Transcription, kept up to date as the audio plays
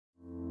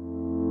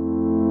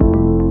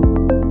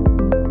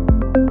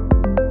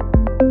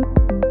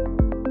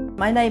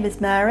My name is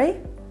Mary.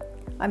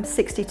 I'm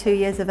 62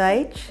 years of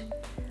age.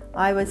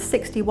 I was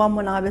 61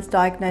 when I was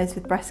diagnosed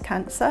with breast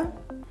cancer.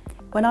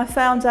 When I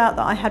found out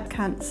that I had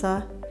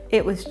cancer,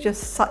 it was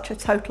just such a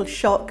total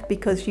shock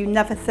because you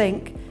never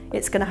think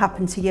it's going to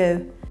happen to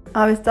you.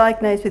 I was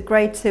diagnosed with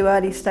grade 2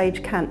 early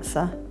stage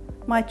cancer.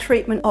 My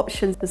treatment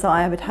options was that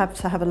I would have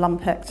to have a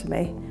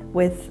lumpectomy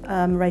with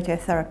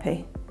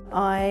radiotherapy.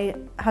 I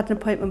had an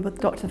appointment with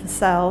Dr.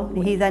 Fussell.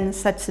 He then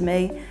said to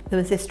me there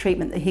was this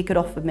treatment that he could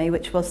offer me,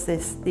 which was the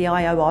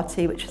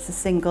IORT, which is a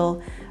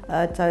single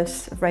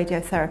dose of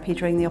radiotherapy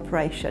during the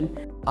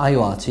operation.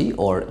 IORT,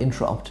 or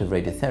Intraoperative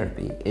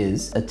Radiotherapy,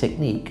 is a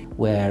technique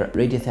where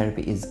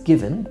radiotherapy is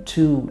given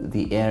to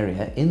the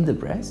area in the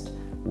breast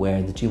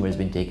where the tumor has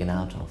been taken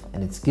out of,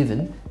 and it's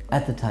given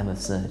at the time of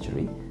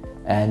surgery.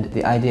 And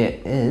the idea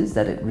is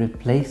that it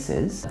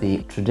replaces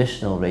the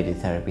traditional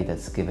radiotherapy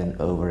that's given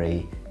over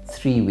a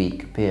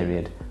 3-week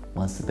period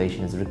once the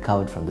patient has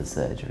recovered from the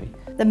surgery.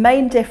 The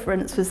main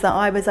difference was that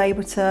I was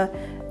able to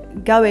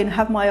go in,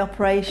 have my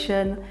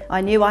operation.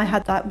 I knew I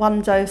had that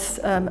 1 dose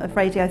of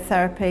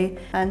radiotherapy,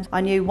 and I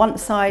knew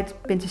once I'd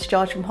been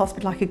discharged from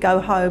hospital I could go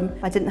home.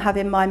 I didn't have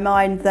in my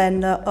mind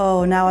then that,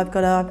 oh, now I've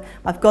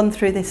gone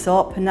through this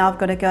op and now I've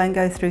got to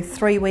go through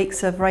 3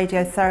 weeks of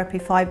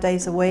radiotherapy 5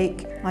 days a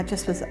week. I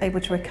just was able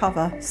to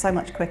recover so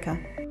much quicker.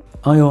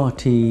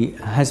 IORT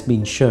has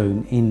been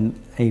shown in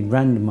a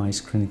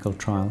randomized clinical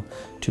trial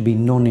to be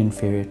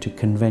non-inferior to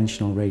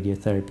conventional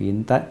radiotherapy,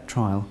 and that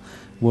trial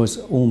was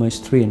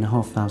almost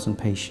 3,500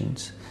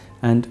 patients.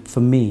 And for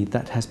me,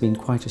 that has been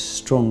quite a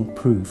strong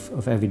proof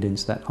of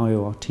evidence that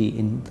IORT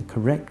in the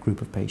correct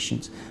group of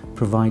patients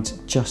provides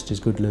just as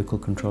good local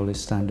control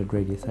as standard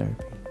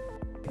radiotherapy.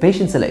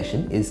 Patient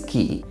selection is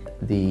key.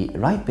 The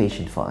right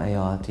patient for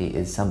IORT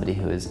is somebody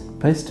who is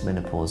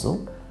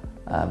postmenopausal,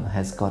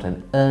 has got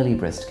an early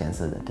breast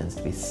cancer that tends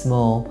to be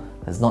small,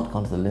 has not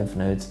gone to the lymph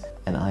nodes,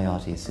 and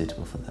IORT is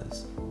suitable for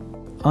those.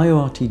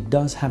 IORT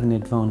does have an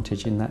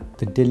advantage in that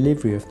the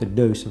delivery of the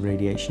dose of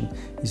radiation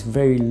is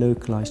very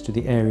localized to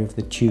the area of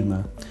the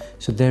tumour.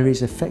 So there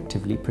is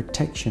effectively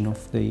protection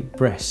of the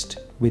breast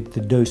with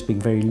the dose being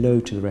very low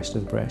to the rest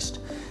of the breast.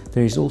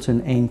 There is also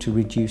an aim to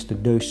reduce the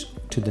dose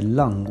to the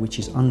lung, which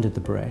is under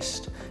the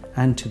breast,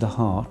 and to the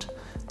heart.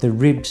 The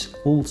ribs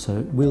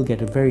also will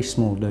get a very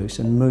small dose,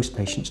 and most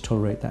patients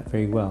tolerate that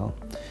very well.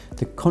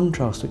 The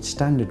contrast with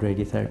standard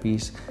radiotherapy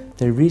is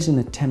there is an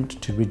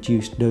attempt to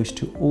reduce dose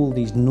to all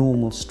these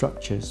normal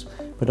structures,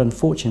 but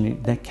unfortunately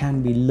there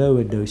can be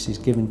lower doses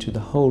given to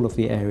the whole of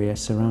the area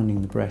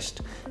surrounding the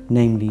breast,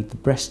 namely the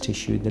breast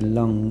tissue, the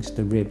lungs,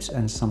 the ribs,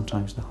 and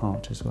sometimes the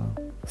heart as well.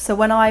 So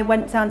when I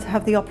went down to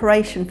have the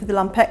operation for the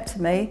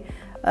lumpectomy,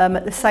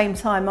 at the same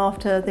time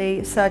after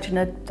the surgeon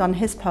had done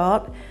his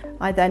part,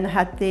 I then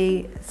had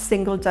the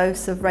single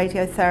dose of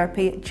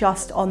radiotherapy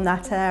just on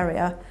that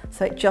area,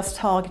 so it just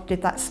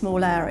targeted that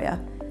small area.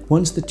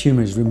 Once the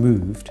tumour is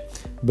removed,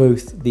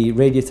 both the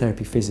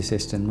radiotherapy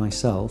physicist and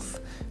myself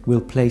will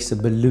place a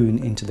balloon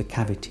into the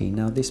cavity.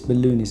 Now this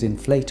balloon is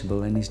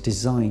inflatable and is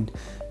designed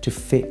to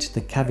fit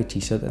the cavity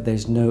so that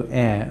there's no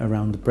air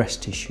around the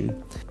breast tissue.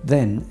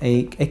 Then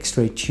an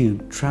X-ray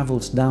tube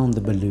travels down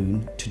the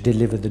balloon to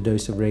deliver the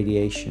dose of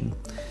radiation.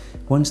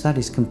 Once that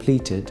is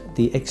completed,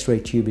 the X-ray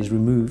tube is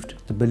removed,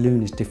 the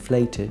balloon is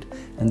deflated,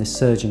 and the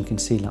surgeon can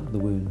seal up the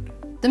wound.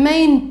 The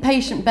main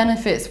patient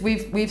benefits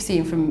we've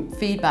seen from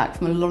feedback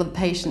from a lot of the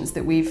patients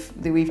that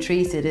we've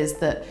treated is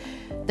that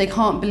they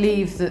can't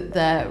believe that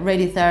their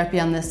radiotherapy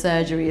and their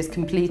surgery is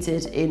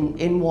completed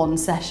in one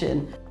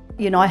session.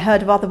 You know, I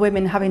heard of other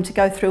women having to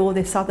go through all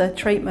this other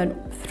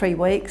treatment for 3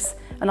 weeks,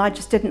 and I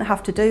just didn't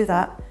have to do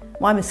that.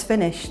 Mine was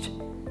finished.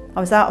 I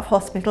was out of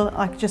hospital,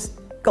 I just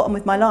got on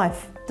with my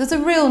life. There's a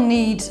real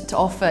need to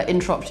offer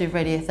intraoperative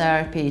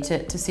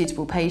radiotherapy to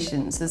suitable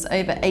patients. There's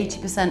over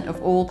 80%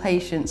 of all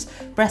patients,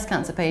 breast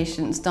cancer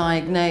patients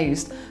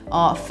diagnosed,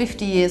 are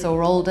 50 years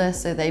or older,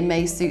 so they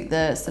may suit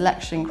the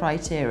selection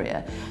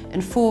criteria.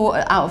 And 4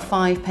 out of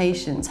 5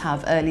 patients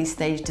have early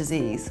stage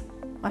disease.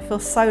 I feel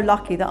so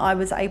lucky that I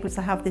was able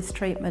to have this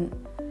treatment.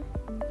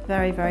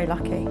 Very, very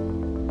lucky.